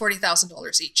 it's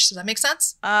 $40,000 each. Does that make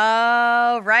sense?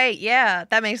 Oh, right. Yeah,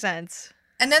 that makes sense.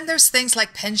 And then there's things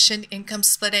like pension, income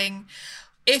splitting.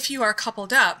 If you are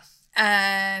coupled up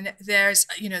and there's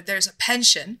a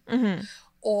pension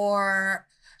or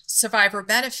survivor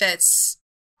benefits,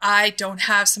 I don't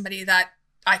have somebody that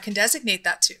I can designate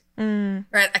that to.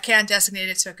 Right? I can't designate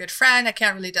it to a good friend. I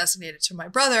can't really designate it to my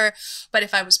brother. But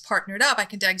if I was partnered up, I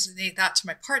can designate that to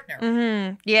my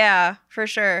partner. Yeah, for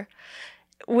sure.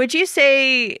 Would you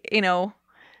say,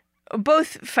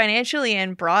 both financially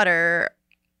and broader,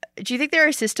 do you think there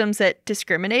are systems that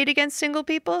discriminate against single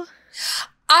people?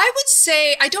 I would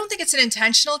say, I don't think it's an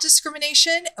intentional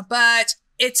discrimination, but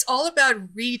it's all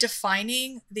about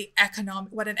redefining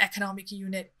what an economic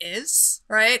unit is,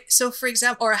 right? So for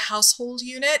example, or a household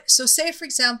unit. So say, for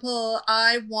example,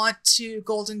 I want to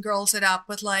Golden Girls it up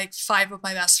with like 5 of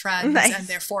my best friends and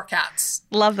their 4 cats.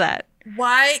 Love that.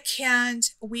 Why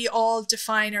can't we all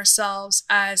define ourselves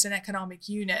as an economic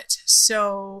unit?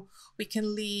 So we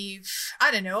can leave,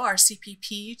 I don't know, our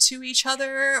CPP to each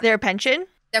other. Their pension?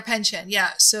 Their pension,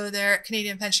 yeah. So their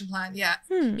Canadian pension plan, yeah.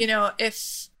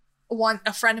 If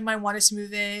a friend of mine wanted to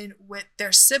move in with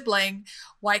their sibling,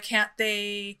 why can't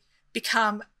they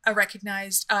become a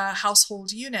recognized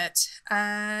household unit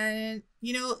and,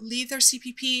 leave their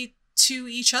CPP to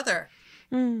each other?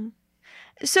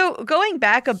 So going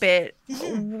back a bit,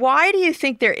 why do you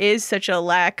think there is such a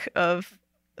lack of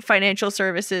financial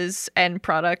services and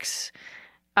products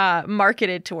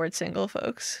marketed towards single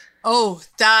folks? Oh,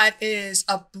 that is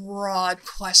a broad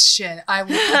question. I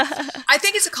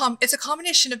think it's a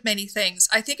combination of many things.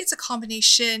 I think it's a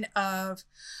combination of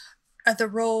the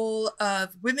role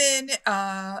of women.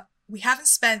 We haven't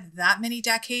spent that many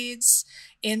decades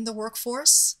in the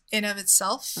workforce in of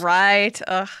itself. Right.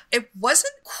 It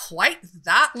wasn't quite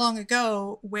that long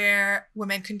ago where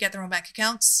women couldn't get their own bank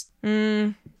accounts.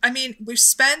 I mean, we've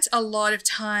spent a lot of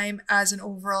time as an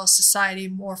overall society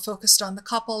more focused on the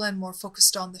couple and more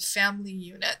focused on the family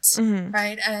unit,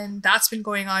 right? And that's been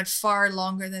going on far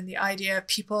longer than the idea of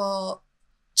people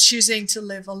choosing to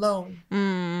live alone.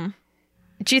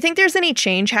 Do you think there's any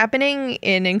change happening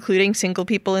in including single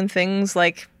people in things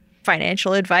like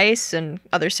financial advice and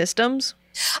other systems?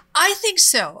 I think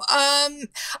so.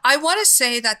 I want to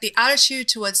say that the attitude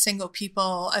towards single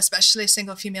people, especially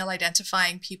single female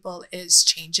identifying people, is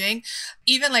changing.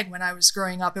 Even like when I was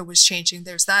growing up, it was changing.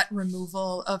 There's that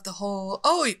removal of the whole,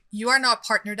 oh, you are not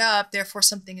partnered up, therefore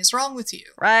something is wrong with you.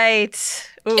 Right.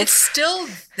 Oof. It's still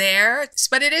there,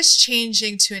 but it is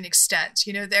changing to an extent.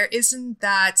 There isn't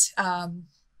that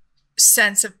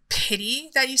sense of pity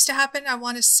that used to happen, I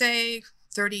want to say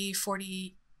 30,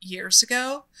 40 years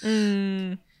ago,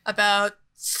 about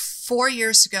 4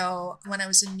 years ago, when I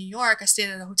was in New York, I stayed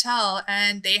at a hotel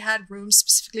and they had rooms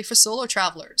specifically for solo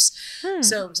travelers.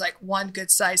 So it was like one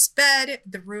good sized bed.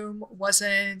 The room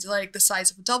wasn't like the size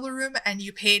of a double room, and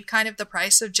you paid kind of the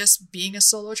price of just being a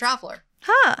solo traveler.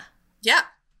 Huh. Yeah.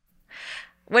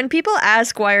 When people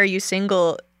ask, why are you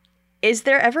single? Is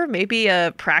there ever maybe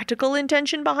a practical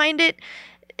intention behind it?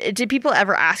 Did people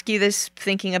ever ask you this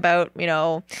thinking about, you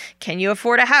know, can you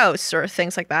afford a house or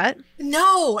things like that?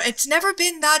 No, it's never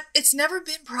been that. It's never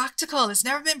been practical. It's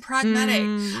never been pragmatic.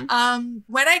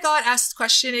 When I got asked the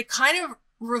question, it kind of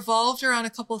revolved around a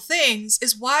couple of things.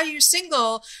 Is why you're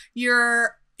single,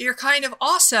 you're kind of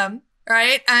awesome,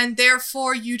 right? And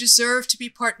therefore you deserve to be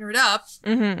partnered up.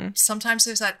 Sometimes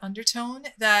there's that undertone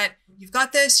that you've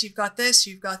got this, you've got this,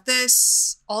 you've got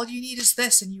this. All you need is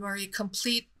this, and you are a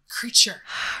complete creature.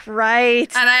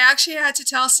 Right. And I actually had to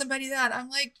tell somebody that. I'm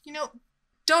like, you know,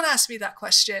 don't ask me that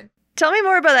question. Tell me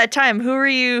more about that time. Who were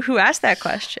you who asked that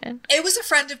question? It was a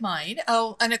friend of mine,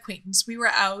 an acquaintance. We were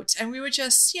out and we were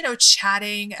just, you know,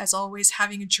 chatting as always,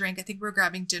 having a drink. I think we were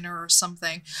grabbing dinner or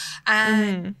something.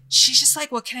 And she's just like,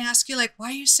 well, can I ask you, like, why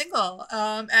are you single?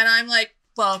 And I'm like,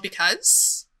 well,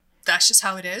 because that's just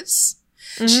how it is.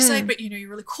 She's like, but you know, you're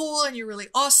really cool and you're really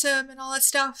awesome and all that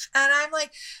stuff. And I'm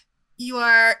like, you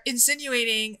are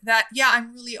insinuating that, yeah,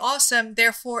 I'm really awesome,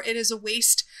 therefore it is a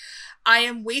waste. I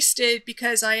am wasted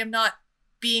because I am not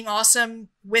being awesome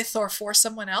with or for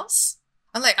someone else.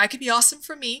 I'm like, I could be awesome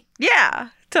for me. Yeah,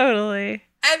 totally.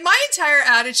 And my entire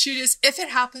attitude is, if it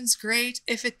happens, great.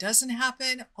 If it doesn't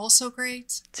happen, also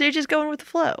great. So you're just going with the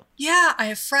flow. Yeah, I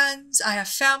have friends, I have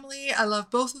family, I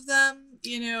love both of them.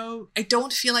 You know, I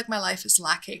don't feel like my life is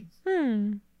lacking.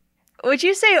 Would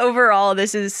you say overall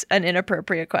this is an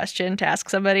inappropriate question to ask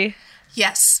somebody?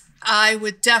 Yes, I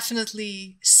would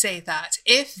definitely say that.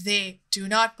 If they do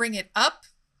not bring it up,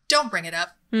 don't bring it up.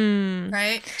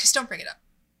 Right? Just don't bring it up.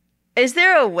 Is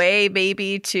there a way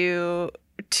maybe to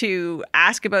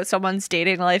ask about someone's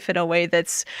dating life in a way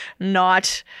that's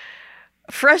not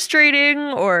frustrating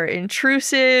or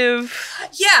intrusive?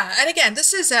 Yeah, and again,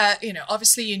 this is you know,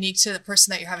 obviously unique to the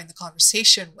person that you're having the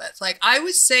conversation with. Like, I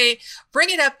would say bring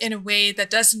it up in a way that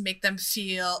doesn't make them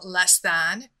feel less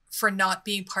than for not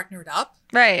being partnered up.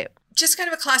 Right. Just kind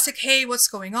of a classic, hey, what's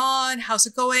going on? How's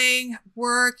it going?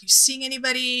 Work? You seeing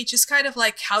anybody? Just kind of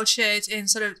like couch it in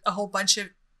sort of a whole bunch of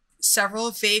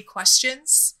several vague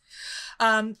questions.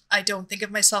 I don't think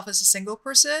of myself as a single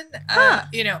person.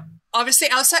 You know, obviously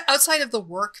outside of the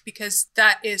work, because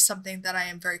that is something that I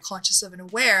am very conscious of and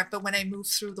aware. But when I move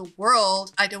through the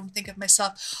world, I don't think of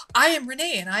myself, I am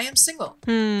Renee and I am single.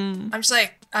 I'm just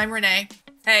like, I'm Renee.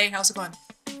 Hey, how's it going?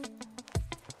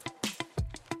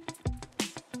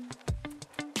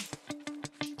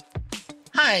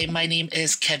 Hi, my name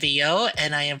is Kevio,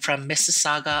 and I am from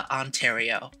Mississauga,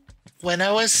 Ontario. When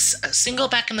I was single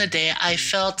back in the day, I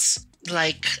felt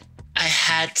like I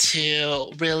had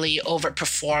to really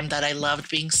overperform that I loved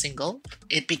being single.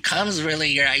 It becomes really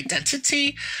your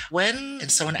identity. When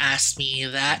someone asks me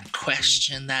that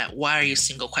question, that why are you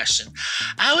single question,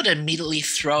 I would immediately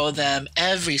throw them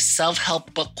every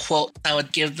self-help book quote. I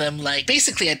would give them like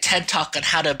basically a TED talk on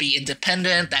how to be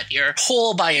independent, that you're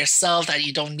whole by yourself, that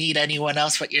you don't need anyone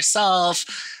else but yourself.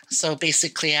 So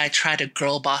basically I try to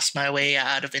girl boss my way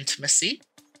out of intimacy.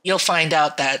 You'll find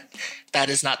out that that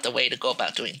is not the way to go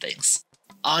about doing things.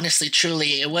 Honestly,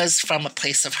 truly, it was from a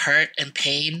place of hurt and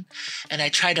pain. And I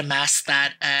try to mask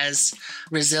that as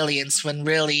resilience when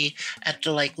really at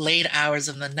the like late hours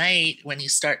of the night, when you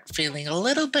start feeling a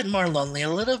little bit more lonely, a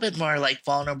little bit more like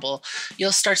vulnerable,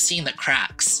 you'll start seeing the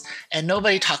cracks. And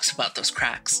nobody talks about those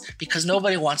cracks because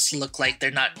nobody wants to look like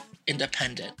they're not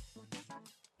independent.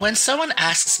 When someone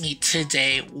asks me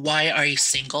today, why are you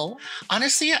single?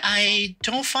 Honestly, I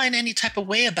don't find any type of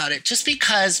way about it. Just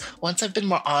because once I've been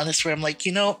more honest where I'm like,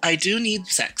 you know, I do need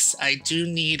sex. I do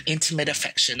need intimate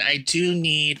affection. I do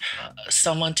need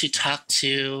someone to talk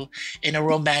to in a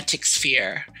romantic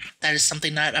sphere. That is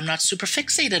something that I'm not super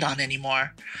fixated on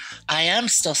anymore. I am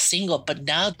still single, but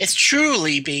now it's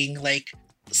truly being like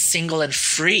single and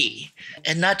free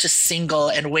and not just single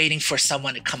and waiting for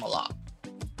someone to come along.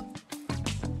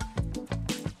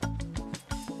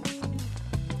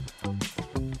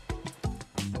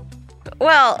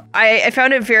 Well, I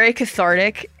found it very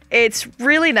cathartic. It's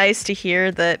really nice to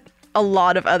hear that a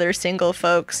lot of other single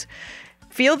folks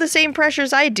feel the same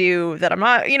pressures I do, that I'm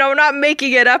not, you know, not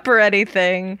making it up or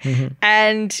anything.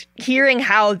 And hearing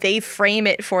how they frame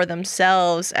it for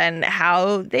themselves and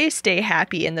how they stay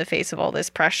happy in the face of all this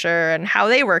pressure and how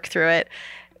they work through it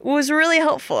was really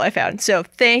helpful, I found. So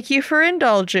thank you for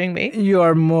indulging me. You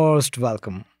are most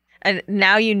welcome. And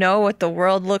now you know what the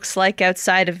world looks like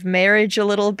outside of marriage a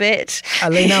little bit.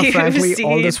 Elena, You've frankly, all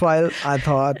seen- this while, I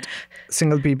thought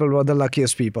single people were the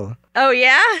luckiest people. Oh,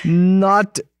 yeah?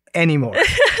 Not anymore. Okay.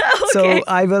 So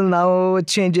I will now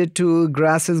change it to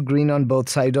grass is green on both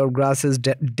sides or grass is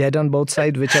dead on both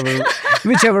sides,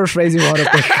 whichever phrase you want to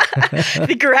pick.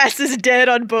 The grass is dead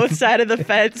on both sides of the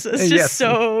fence. It's just Yes.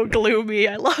 so gloomy.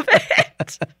 I love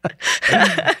it.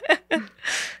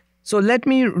 So let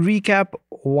me recap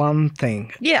one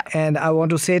thing. Yeah. And I want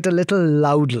to say it a little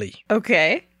loudly.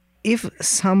 Okay. If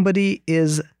somebody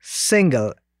is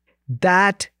single,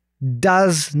 that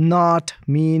does not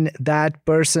mean that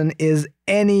person is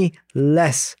any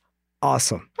less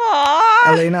awesome. Aww.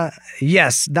 Elena,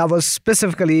 yes, that was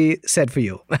specifically said for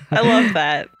you. I love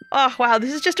that. Oh, wow.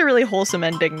 This is just a really wholesome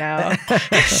ending now.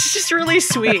 It's just really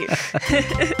sweet.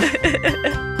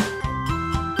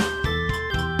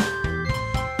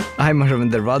 I'm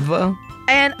Harvinder Radva.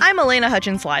 And I'm Elena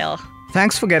Hutchins-Lyle.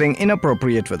 Thanks for getting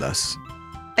inappropriate with us.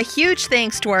 A huge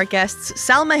thanks to our guests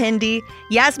Salma Hindi,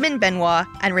 Yasmin Benoit,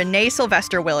 and Renee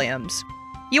Sylvester Williams.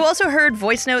 You also heard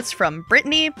voice notes from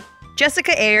Brittany,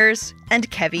 Jessica Ayers, and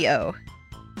Kevy O.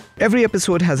 Every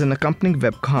episode has an accompanying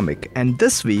webcomic, and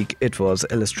this week it was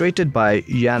illustrated by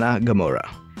Yana Gamora.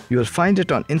 You will find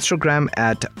it on Instagram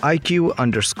at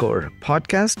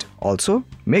IQ_podcast. Also,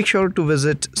 make sure to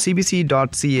visit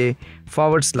cbc.ca/IQ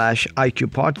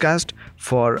podcast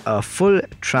for a full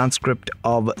transcript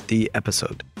of the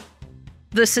episode.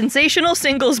 The sensational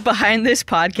singles behind this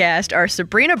podcast are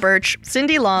Sabrina Birch,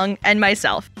 Cindy Long, and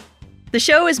myself. The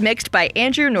show is mixed by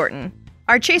Andrew Norton.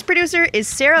 Our chase producer is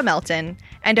Sarah Melton,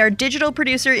 and our digital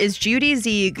producer is Judy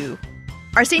Ziyigu.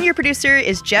 Our senior producer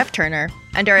is Jeff Turner,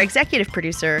 and our executive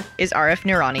producer is Arif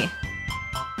Nurani.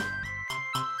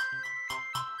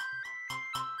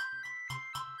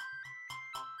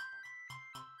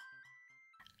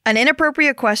 An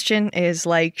inappropriate question is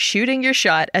like shooting your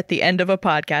shot at the end of a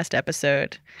podcast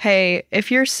episode. Hey,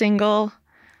 if you're single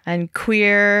and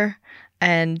queer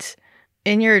and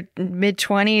in your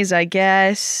mid-20s, I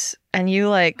guess, and you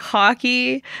like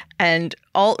hockey and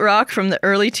alt-rock from the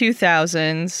early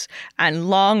 2000s and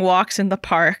long walks in the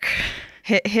park,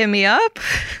 hit me up.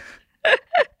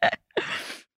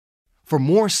 For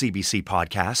more CBC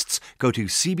podcasts, go to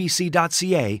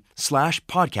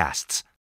cbc.ca/podcasts.